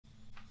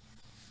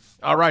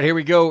All right, here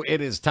we go. It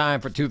is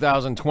time for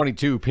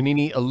 2022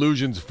 Panini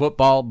Illusions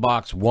Football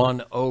Box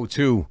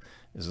 102.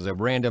 This is a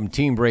random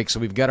team break,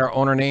 so we've got our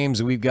owner names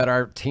and we've got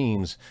our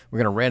teams.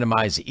 We're going to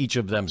randomize each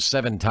of them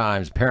 7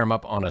 times, pair them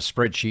up on a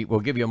spreadsheet.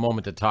 We'll give you a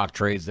moment to talk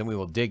trades, then we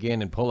will dig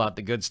in and pull out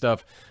the good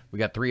stuff. We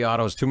got 3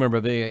 autos, 2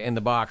 memorabilia in the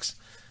box.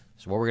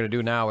 So what we're going to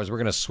do now is we're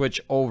going to switch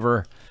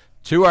over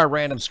to our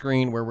random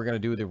screen where we're going to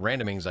do the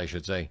randomings, I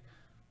should say,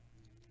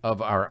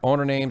 of our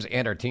owner names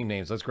and our team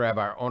names. Let's grab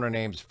our owner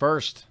names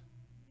first.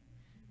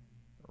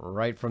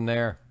 Right from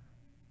there,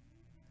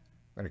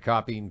 we're going to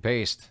copy and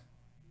paste.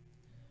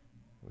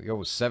 We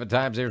go 7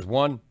 times. There's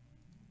 1,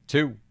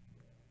 2,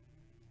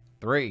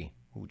 3.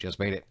 Who just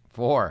made it?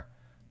 4,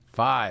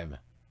 5,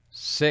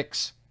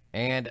 6,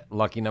 and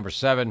lucky number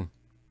 7.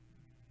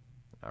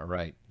 All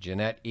right,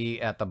 Jeanette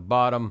E at the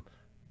bottom,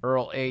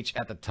 Earl H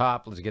at the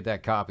top. Let's get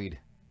that copied.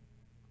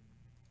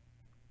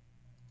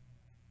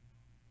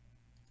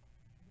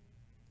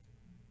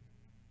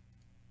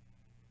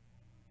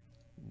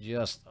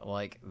 Just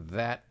like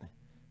that.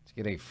 Let's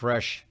get a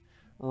fresh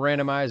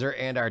randomizer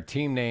and our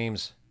team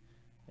names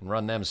and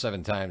run them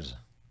 7 times.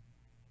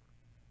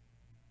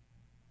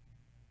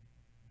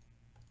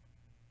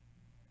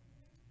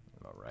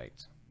 All right.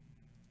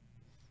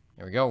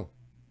 Here we go.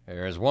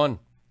 There's 1,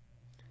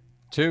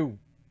 2,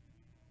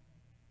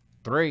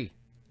 3,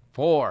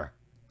 4,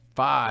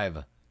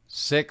 5,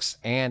 6,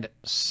 and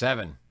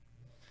 7.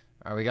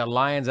 All right, we got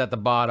Lions at the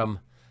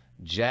bottom,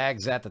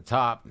 Jags at the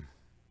top.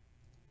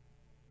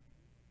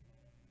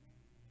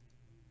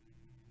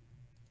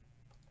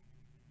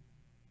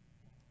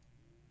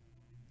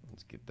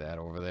 Get that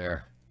over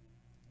there.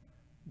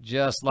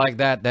 Just like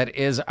that. That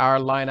is our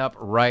lineup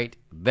right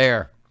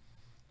there.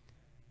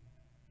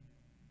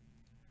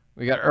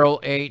 We got Earl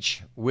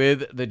H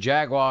with the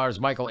Jaguars,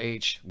 Michael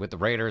H with the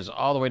Raiders,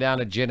 all the way down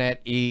to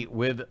Jeanette E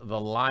with the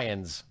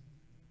Lions.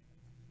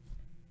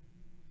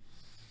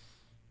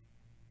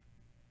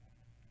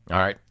 All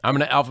right. I'm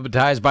going to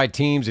alphabetize by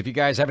teams. If you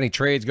guys have any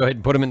trades, go ahead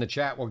and put them in the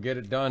chat. We'll get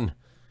it done,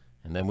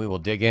 and then we will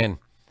dig in.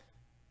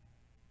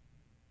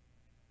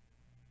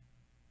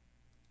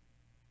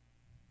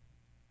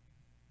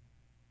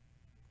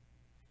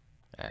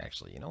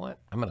 Actually, you know what?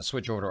 I'm going to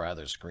switch over to our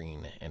other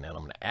screen, and then I'm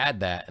going to add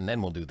that, and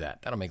then we'll do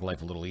that. That'll make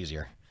life a little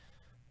easier.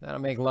 That'll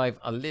make life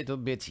a little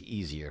bit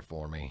easier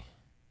for me.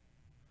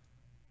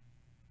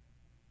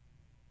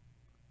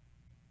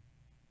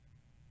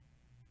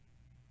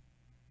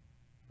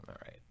 All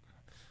right.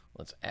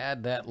 Let's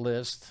add that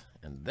list,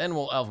 and then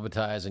we'll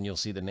alphabetize, and you'll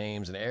see the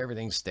names, and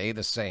everything stay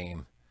the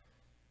same.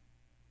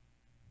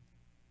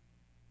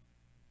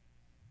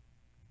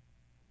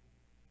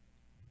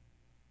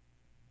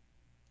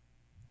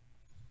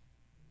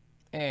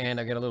 And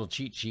I got a little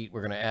cheat sheet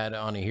we're going to add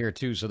on here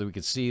too so that we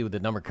can see what the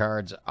number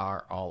cards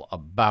are all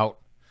about.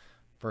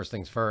 First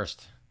things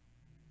first.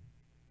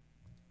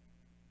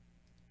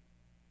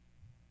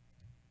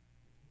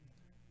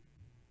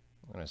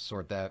 I'm going to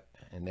sort that.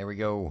 And there we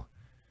go.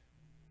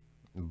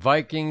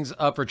 Vikings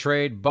up for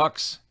trade.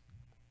 Bucks.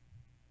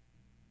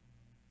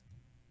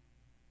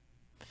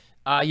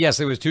 Yes,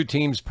 there was 2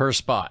 teams per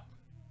spot.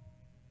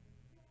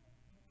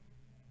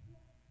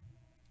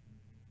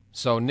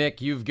 So,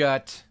 Nick, you've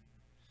got...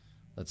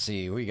 Let's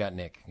see, who you got,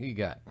 Nick? Who you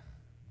got?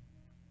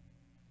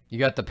 You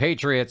got the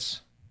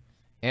Patriots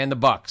and the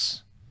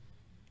Bucks.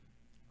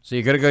 So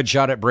you got a good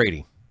shot at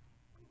Brady.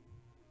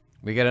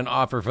 We got an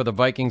offer for the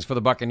Vikings for the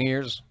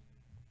Buccaneers.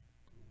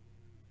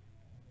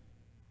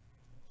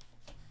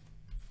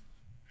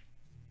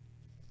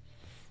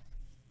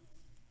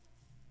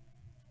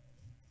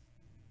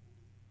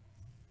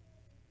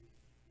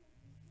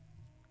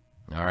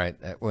 All right,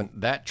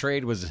 that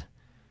trade was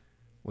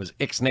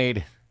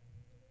ixnayed.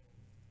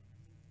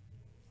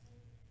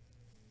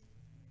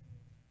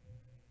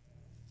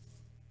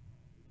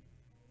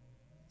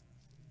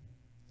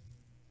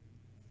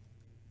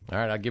 All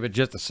right, I'll give it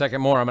just a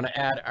second more. I'm going to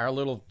add our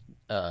little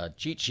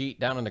cheat sheet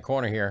down in the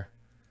corner here.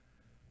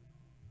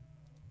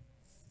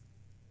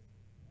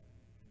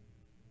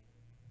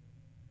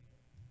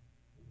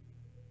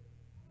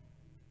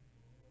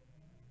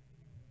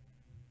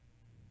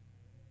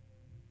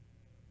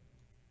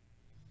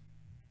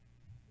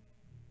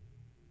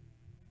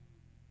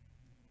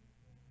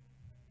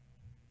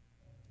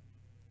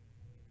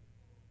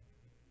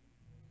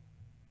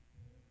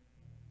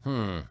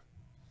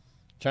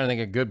 Trying to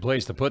think of a good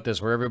place to put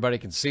this where everybody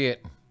can see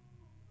it.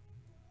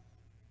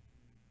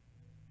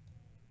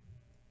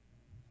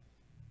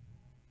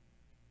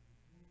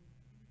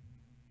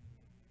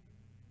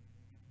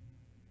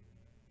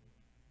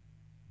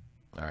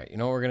 All right, you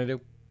know what we're going to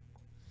do?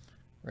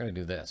 We're going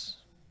to do this.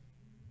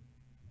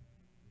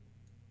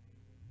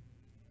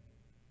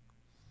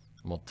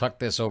 And we'll tuck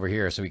this over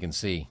here so we can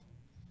see.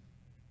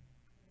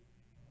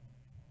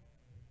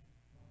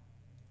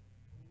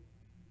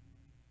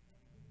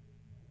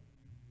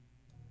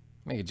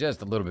 Make it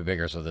just a little bit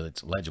bigger so that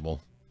it's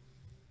legible.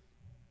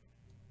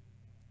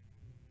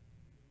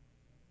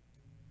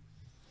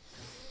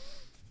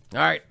 All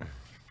right.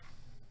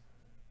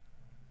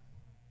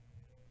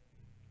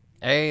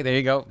 Hey, there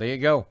you go. There you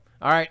go.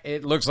 All right,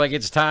 it looks like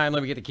it's time.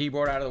 Let me get the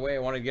keyboard out of the way. I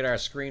want to get our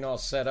screen all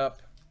set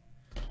up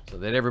so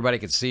that everybody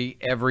can see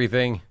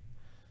everything.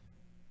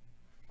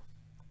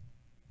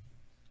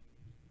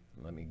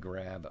 Let me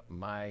grab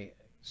my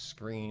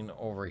screen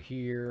over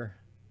here.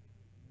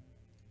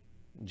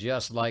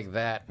 Just like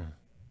that.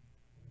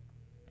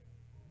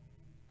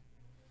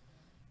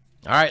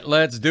 All right,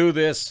 let's do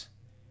this.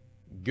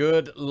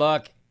 Good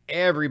luck,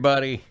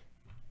 everybody.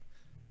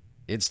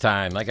 It's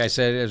time. Like I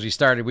said, as we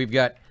started, we've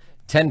got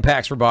 10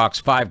 packs per box,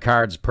 5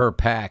 cards per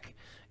pack,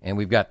 and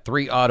we've got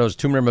 3 autos,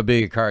 2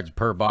 memorabilia cards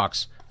per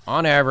box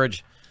on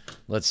average.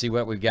 Let's see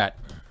what we've got.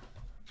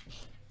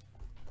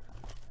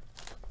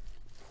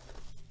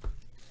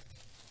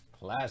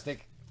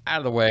 Plastic out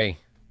of the way.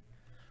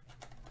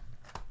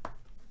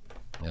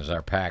 There's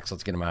our packs.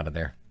 Let's get them out of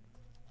there.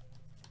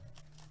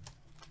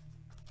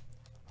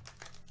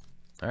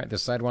 All right,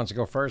 this side wants to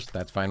go first.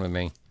 That's fine with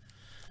me.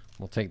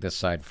 We'll take this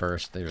side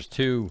first. There's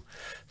 2,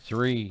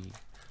 3,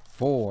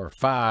 4,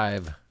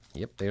 5.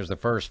 Yep, there's the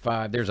first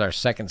 5. There's our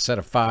second set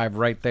of 5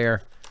 right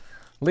there.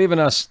 Leaving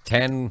us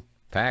 10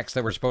 packs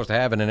that we're supposed to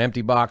have in an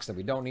empty box that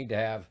we don't need to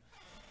have.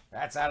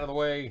 That's out of the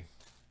way.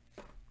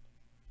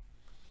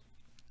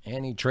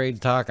 Any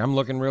trade talk? I'm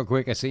looking real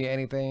quick. I see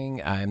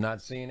anything? I'm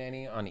not seeing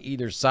any on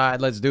either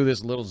side. Let's do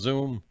this little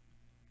zoom.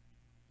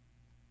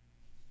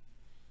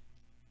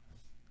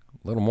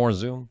 A little more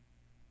zoom.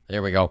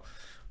 There we go.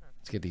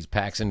 Let's get these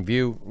packs in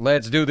view.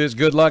 Let's do this.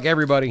 Good luck,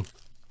 everybody.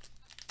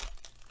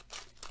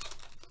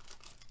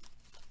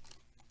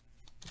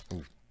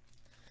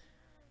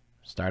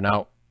 Starting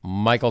out,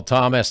 Michael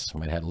Thomas.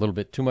 Might have had a little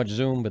bit too much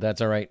zoom, but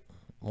that's all right.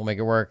 We'll make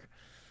it work.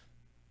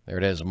 There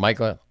it is.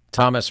 Michael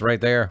Thomas right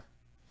there.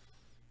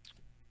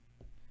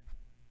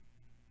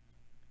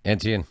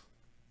 Etienne.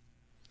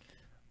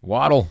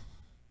 Waddle.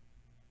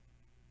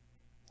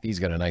 He's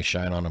got a nice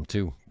shine on him,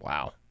 too.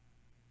 Wow.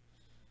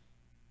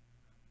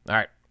 All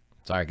right.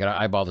 Sorry, got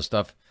to eyeball the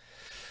stuff.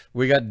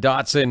 We got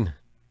Dotson.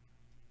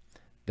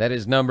 That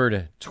is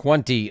numbered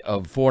 20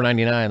 of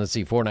 499. Let's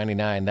see,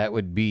 499. That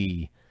would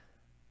be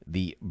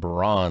the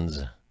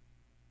bronze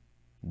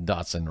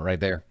Dotson right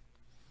there.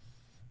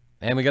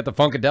 And we got the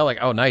Funkadelic.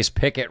 Oh, nice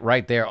Pickett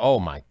right there. Oh,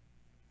 my.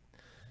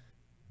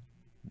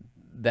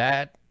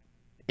 That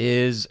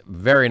is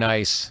very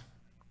nice.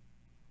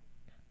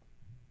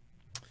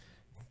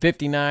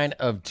 59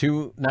 of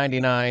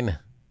 299.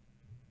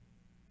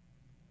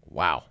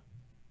 Wow.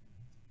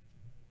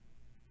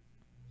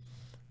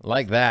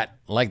 Like that.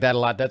 Like that a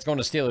lot. That's going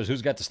to Steelers.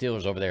 Who's got the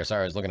Steelers over there?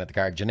 Sorry, I was looking at the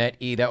card. Jeanette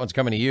E. That one's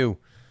coming to you.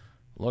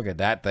 Look at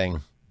that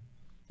thing.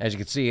 As you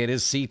can see, it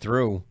is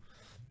see-through.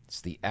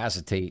 It's the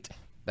acetate.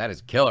 That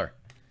is killer.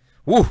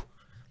 Woo!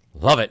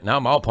 Love it. Now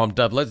I'm all pumped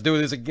up. Let's do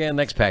this again.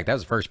 Next pack. That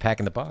was the first pack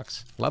in the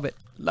box. Love it.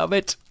 Love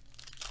it.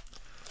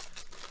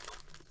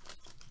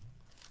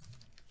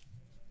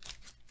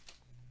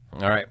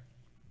 All right.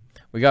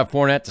 We got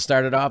Fournette to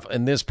start it off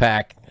in this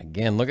pack.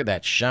 Again, look at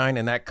that shine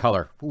and that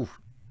color. Ooh,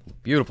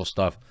 beautiful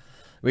stuff.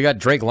 We got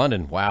Drake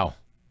London. Wow.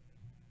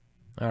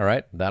 All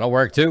right. That'll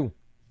work too.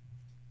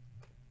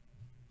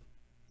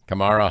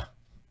 Kamara.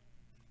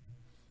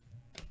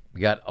 We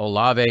got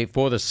Olave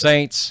for the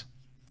Saints.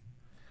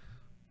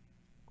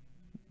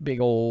 Big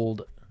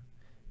old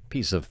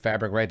piece of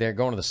fabric right there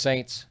going to the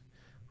Saints.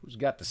 Who's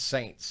got the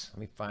Saints? Let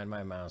me find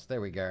my mouse. There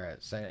we go.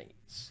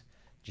 Saints.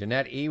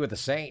 Jeanette E. with the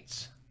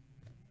Saints.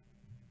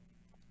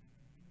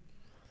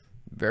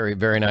 Very,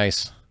 very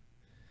nice.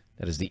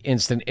 That is the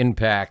instant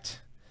impact.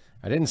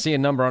 I didn't see a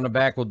number on the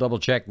back. We'll double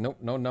check. Nope,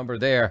 no number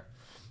there.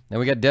 Then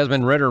we got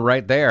Desmond Ridder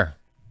right there.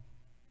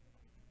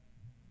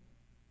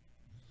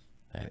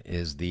 That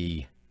is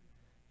the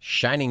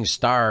Shining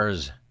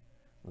Stars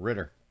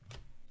Ridder.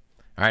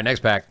 All right, next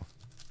pack.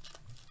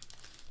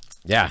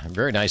 Yeah,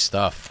 very nice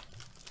stuff.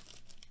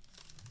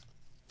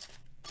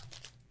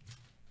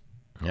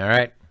 All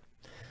right.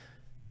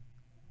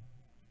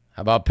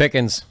 How about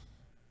Pickens?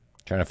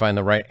 Trying to find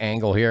the right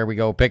angle here. We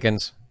go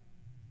Pickens.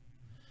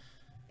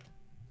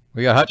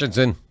 We got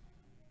Hutchinson.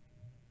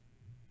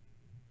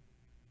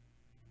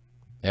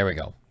 There we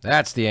go.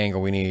 That's the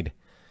angle we need.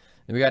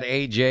 Then we got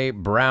A.J.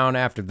 Brown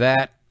after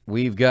that.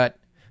 We've got...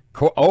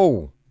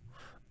 Cordell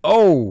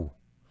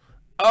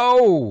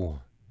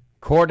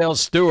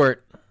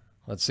Stewart.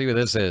 Let's see what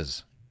this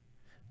is.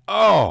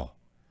 Oh!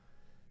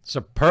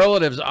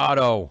 Superlatives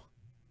auto.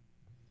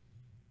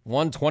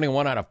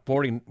 121 out of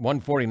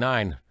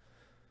 149.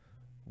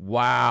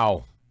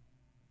 Wow.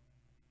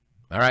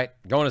 All right,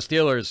 going to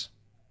Steelers.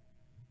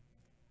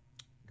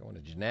 Going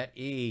to Jeanette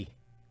E.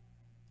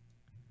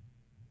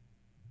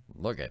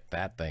 Look at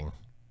that thing.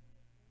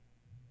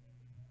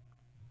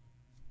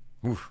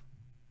 Oof.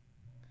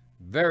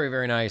 Very,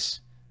 very nice.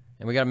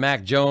 And we got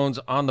Mac Jones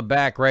on the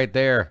back right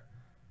there.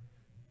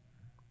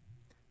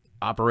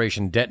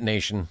 Operation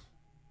Detonation.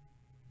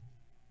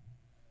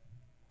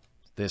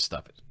 This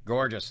stuff is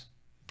gorgeous.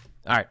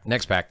 All right,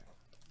 next pack.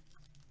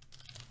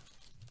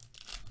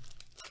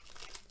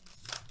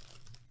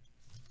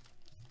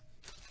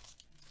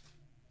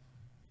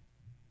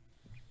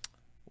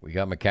 We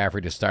got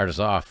McCaffrey to start us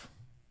off.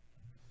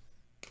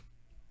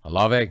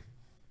 Olave.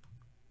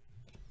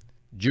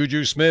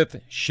 Juju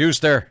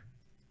Smith-Schuster.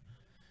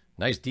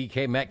 Nice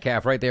DK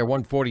Metcalf right there,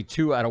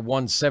 142 out of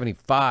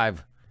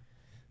 175.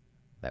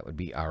 That would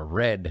be our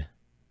red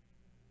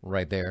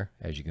right there,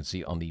 as you can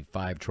see on the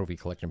 5 trophy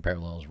collection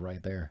parallels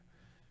right there.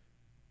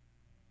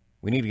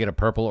 We need to get a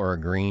purple or a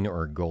green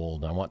or a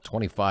gold. I want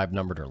 25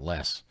 numbered or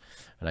less.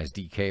 A nice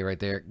DK right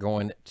there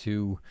going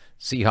to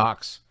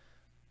Seahawks.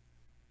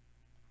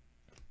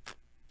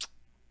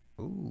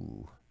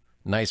 Ooh,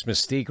 nice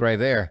Mystique right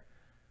there.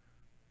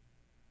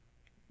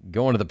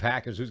 Going to the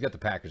Packers. Who's got the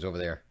Packers over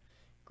there?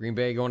 Green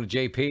Bay going to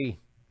JP.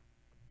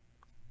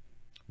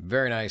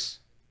 Very nice.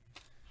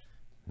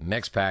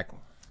 Next pack.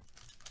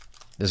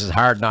 This is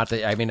hard not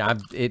to, I mean,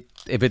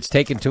 if it's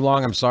taking too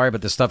long, I'm sorry,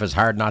 but this stuff is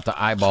hard not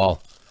to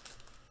eyeball.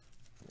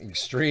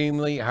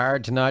 Extremely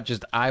hard to not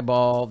just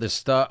eyeball this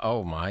stuff.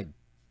 Oh, my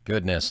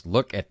goodness.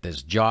 Look at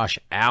this Josh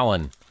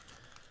Allen.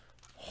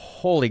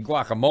 Holy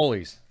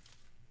guacamoles.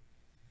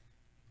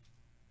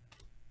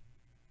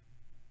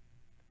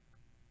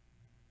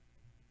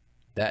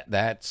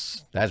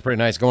 That's pretty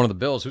nice. Going to the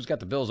Bills. Who's got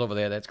the Bills over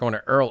there? That's going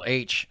to Earl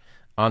H.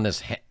 on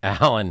this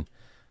Allen.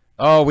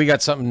 Oh, we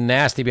got something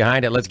nasty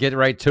behind it. Let's get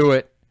right to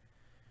it.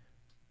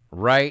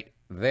 Right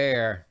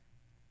there.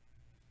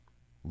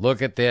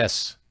 Look at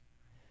this.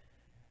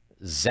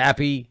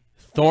 Zappy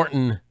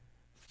Thornton,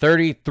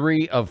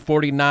 33 of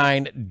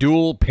 49,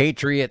 dual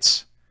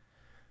Patriots.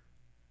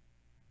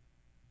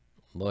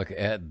 Look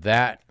at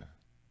that.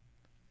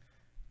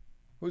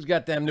 Who's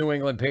got them New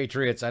England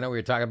Patriots? I know we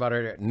were talking about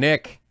it.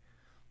 Nick.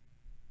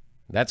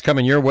 That's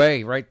coming your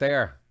way right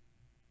there.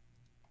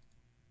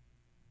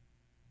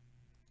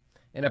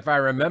 And if I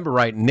remember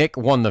right, Nick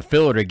won the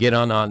filler to get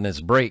on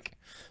this break.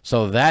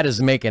 So that is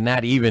making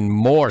that even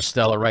more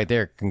stellar right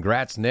there.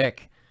 Congrats,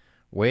 Nick.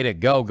 Way to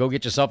go. Go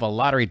get yourself a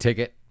lottery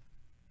ticket.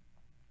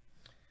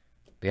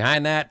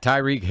 Behind that,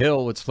 Tyreek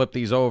Hill. Let's flip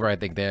these over. I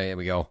think there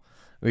we go.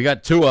 We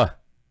got Tua.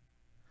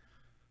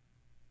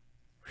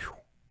 Whew.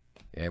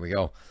 There we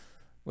go.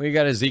 We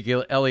got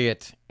Ezekiel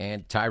Elliott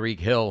and Tyreek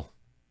Hill.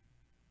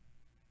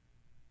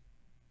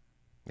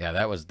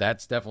 Yeah,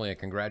 that's definitely a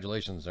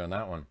congratulations on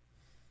that one.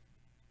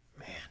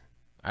 Man,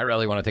 I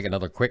really want to take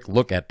another quick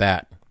look at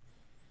that.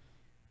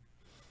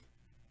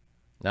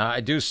 Now,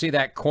 I do see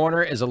that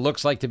corner as it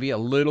looks like to be a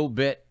little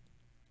bit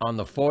on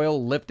the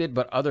foil lifted,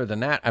 but other than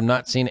that, I'm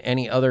not seeing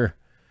any other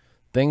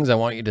things. I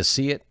want you to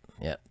see it.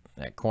 Yeah,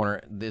 that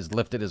corner is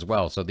lifted as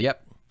well. So,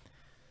 yep.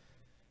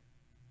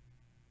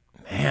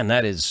 Man,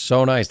 that is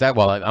so nice.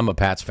 I'm a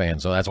Pats fan,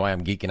 so that's why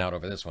I'm geeking out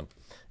over this one.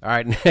 All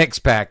right, next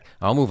pack.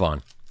 I'll move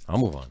on.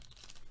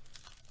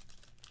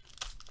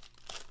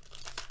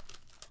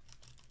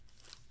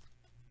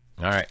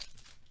 All right.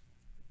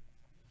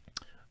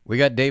 We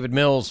got Davis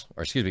Mills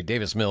for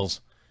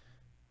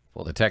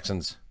the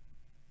Texans.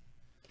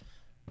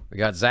 We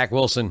got Zach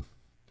Wilson.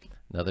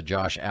 Another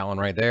Josh Allen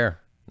right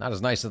there. Not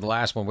as nice as the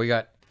last one. We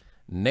got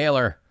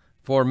Naylor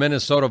for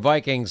Minnesota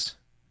Vikings.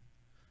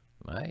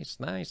 Nice.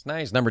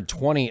 Number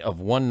 20 of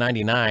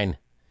 199.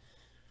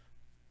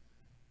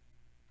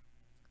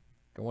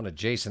 Going to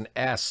Jason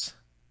S.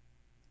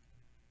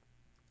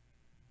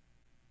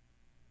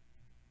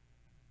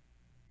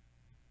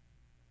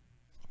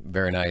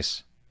 Very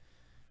nice.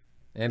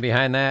 And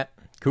behind that,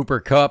 Cooper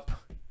Kupp.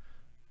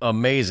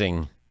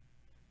 Amazing.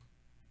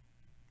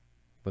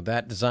 With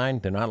that design,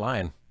 they're not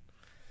lying.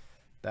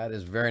 That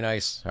is very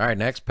nice. All right,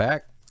 next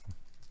pack.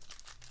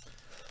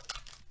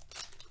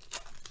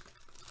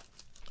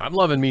 I'm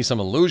loving me some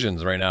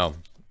illusions right now.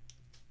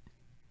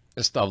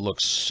 This stuff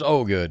looks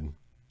so good.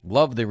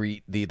 Love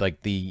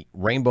the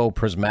rainbow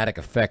prismatic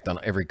effect on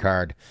every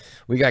card.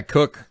 We got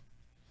Cook.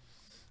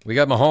 We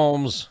got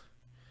Mahomes.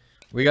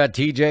 We got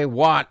TJ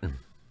Watt.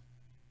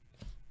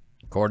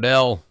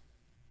 Cordell.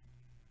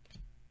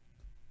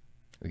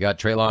 We got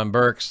Treylon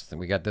Burks. And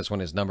we got this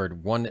one is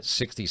numbered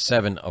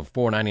 167 of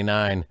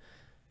 499.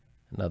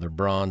 Another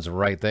bronze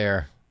right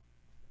there.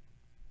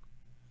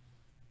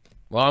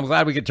 Well, I'm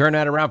glad we could turn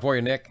that around for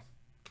you, Nick.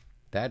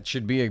 That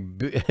should be a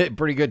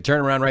pretty good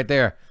turnaround right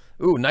there.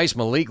 Ooh, nice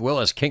Malik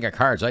Willis, king of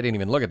cards. I didn't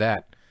even look at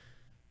that.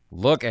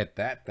 Look at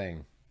that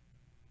thing.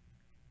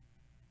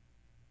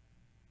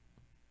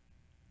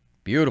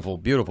 Beautiful,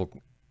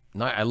 beautiful.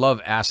 I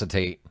love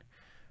acetate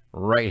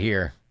right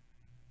here.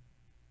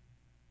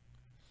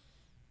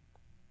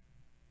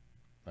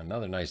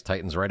 Another nice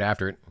Titans right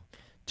after it.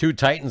 2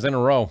 Titans in a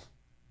row.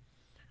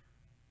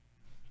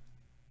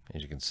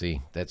 As you can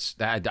see,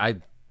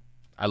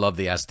 I love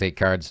the acetate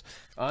cards.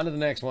 On to the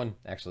next one.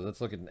 Actually,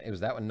 let's look at, was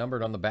that one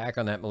numbered on the back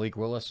on that Malik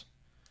Willis?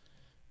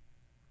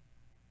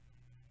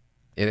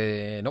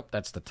 Nope,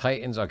 that's the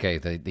Titans. Okay,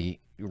 the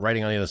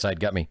writing on the other side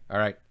got me. All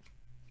right.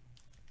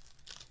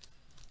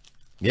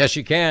 Yes,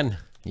 you can.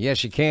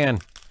 Yes, you can.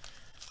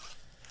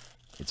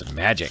 It's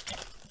magic.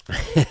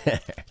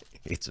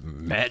 It's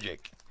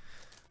magic.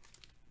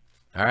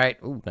 All right.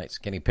 Ooh, nice.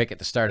 Kenny Pickett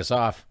to start us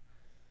off.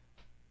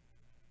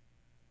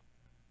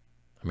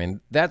 I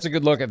mean, that's a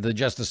good look at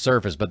just the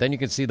surface, but then you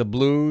can see the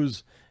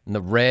blues and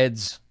the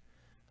reds.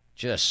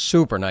 Just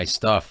super nice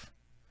stuff.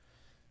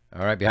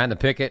 All right, behind the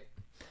Pickett,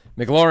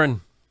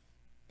 McLaurin.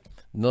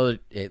 Another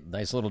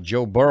nice little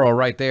Joe Burrow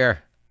right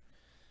there.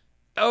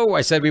 Oh,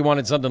 I said we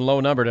wanted something low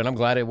numbered, and I'm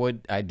glad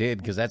I did,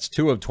 because that's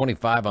 2 of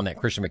 25 on that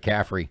Christian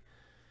McCaffrey.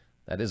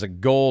 That is a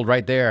gold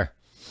right there.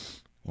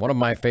 One of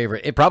my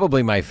favorite,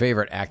 probably my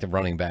favorite active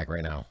running back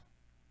right now.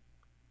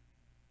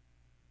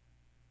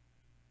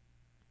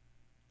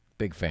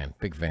 Big fan,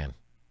 big fan.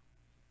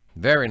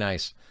 Very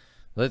nice.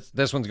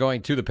 This one's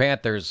going to the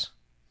Panthers.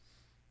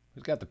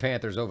 Who's got the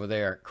Panthers over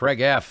there?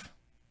 Craig F.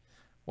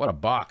 What a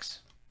box.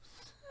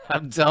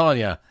 I'm telling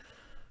you.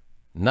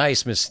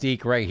 Nice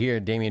mystique right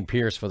here. Dameon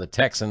Pierce for the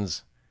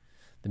Texans.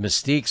 The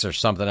mystiques are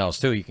something else,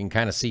 too. You can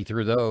kind of see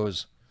through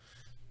those.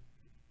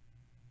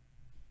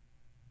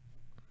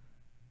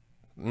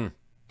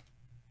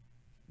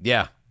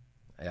 Yeah.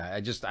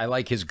 I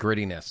like his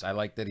grittiness. I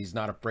like that he's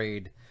not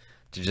afraid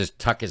to just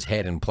tuck his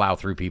head and plow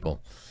through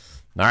people.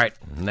 All right,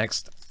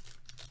 next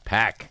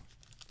pack.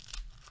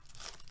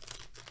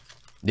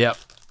 Yep.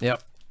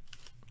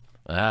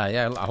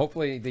 Yeah,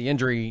 hopefully the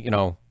injury,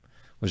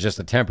 was just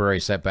a temporary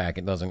setback.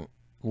 It doesn't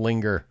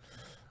linger.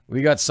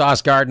 We got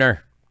Sauce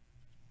Gardner.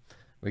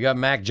 We got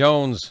Mac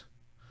Jones.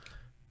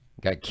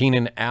 We got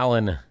Keenan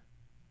Allen.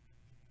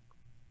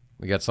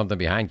 We got something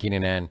behind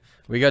Keenan Allen.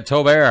 We got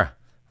Tobert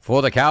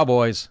for the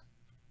Cowboys.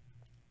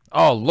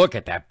 Oh, look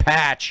at that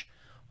patch.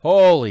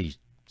 Holy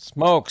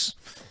smokes.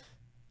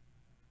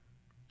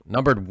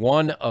 Numbered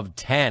 1 of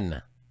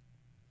 10.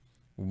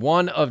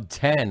 1 of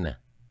 10.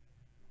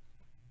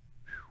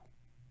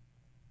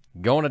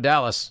 Going to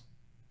Dallas.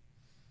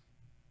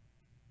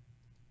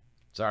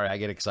 Sorry, I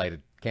get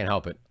excited. Can't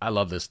help it. I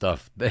love this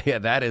stuff.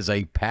 That is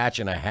a patch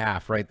and a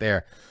half right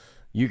there.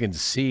 You can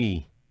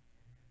see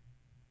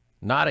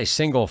not a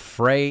single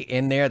fray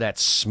in there.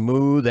 That's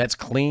smooth. That's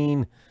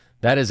clean.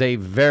 That is a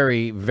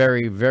very,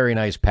 very, very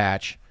nice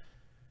patch.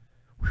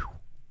 Whew.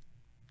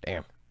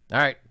 Damn. All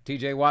right,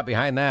 TJ Watt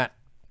behind that.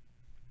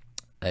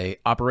 A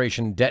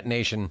Operation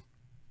Detonation.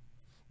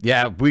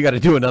 Yeah, we got to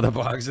do another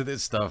box of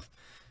this stuff.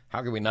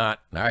 How can we not?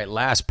 All right,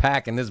 last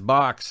pack in this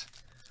box.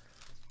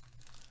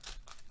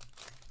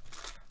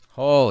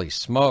 Holy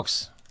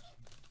smokes.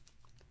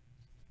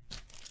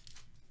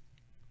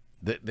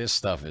 This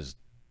stuff is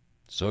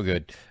so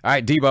good. All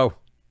right, Debo.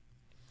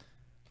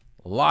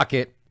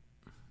 Lockett.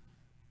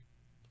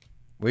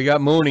 We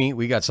got Mooney.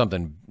 We got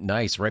something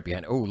nice right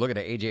behind. Oh, look at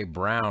that A.J.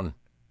 Brown.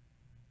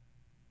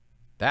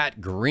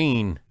 That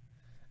green.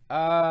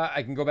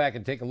 I can go back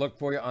and take a look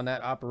for you on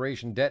that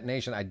Operation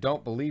Detonation. I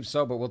don't believe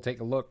so, but we'll take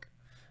a look.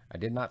 I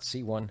did not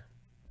see one.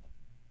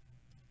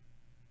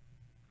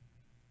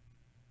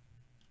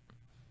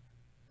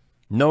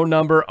 No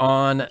number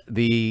on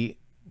the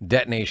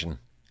Detonation.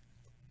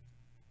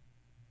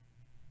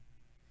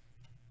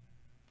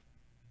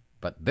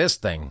 But this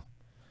thing,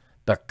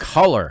 the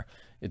color,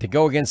 to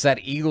go against that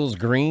Eagles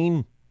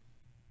green.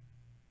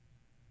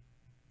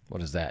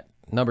 What is that?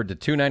 Numbered to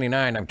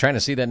 299. I'm trying to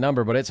see that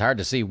number, but it's hard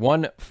to see.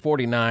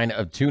 149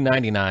 of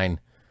 299.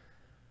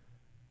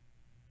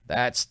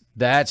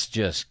 That's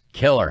just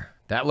killer.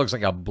 That looks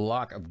like a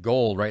block of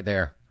gold right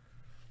there.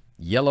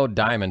 Yellow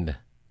diamond.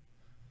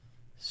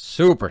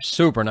 Super,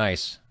 super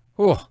nice.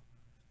 Whew. All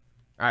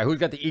right, who's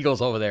got the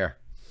Eagles over there?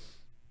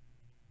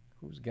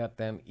 Who's got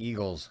them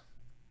Eagles?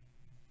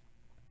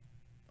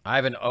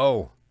 Ivan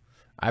O.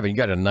 Ivan, you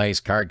got a nice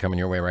card coming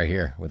your way right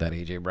here with that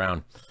A.J.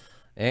 Brown.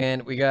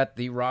 And we got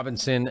the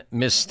Robinson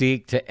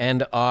Mystique to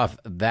end off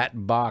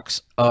that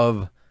box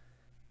of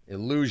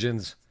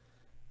illusions.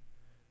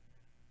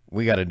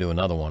 We got to do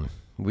another one.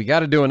 We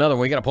got to do another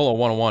one. We got to pull a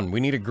 101. We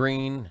need a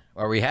green,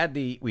 or we had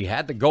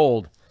the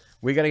gold.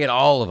 We got to get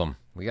all of them.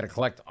 We got to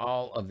collect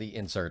all of the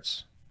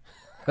inserts.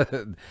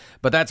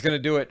 But that's going to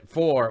do it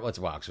for,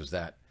 what box was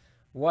that?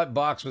 What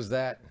box was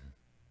that?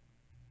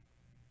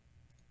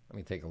 Let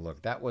me take a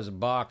look. That was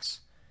box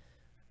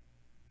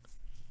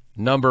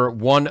number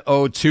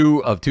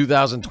 102 of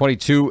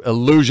 2022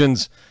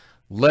 Illusions.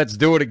 Let's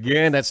do it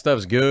again. That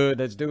stuff's good.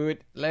 Let's do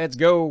it. Let's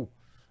go.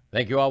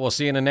 Thank you all. We'll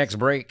see you in the next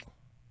break.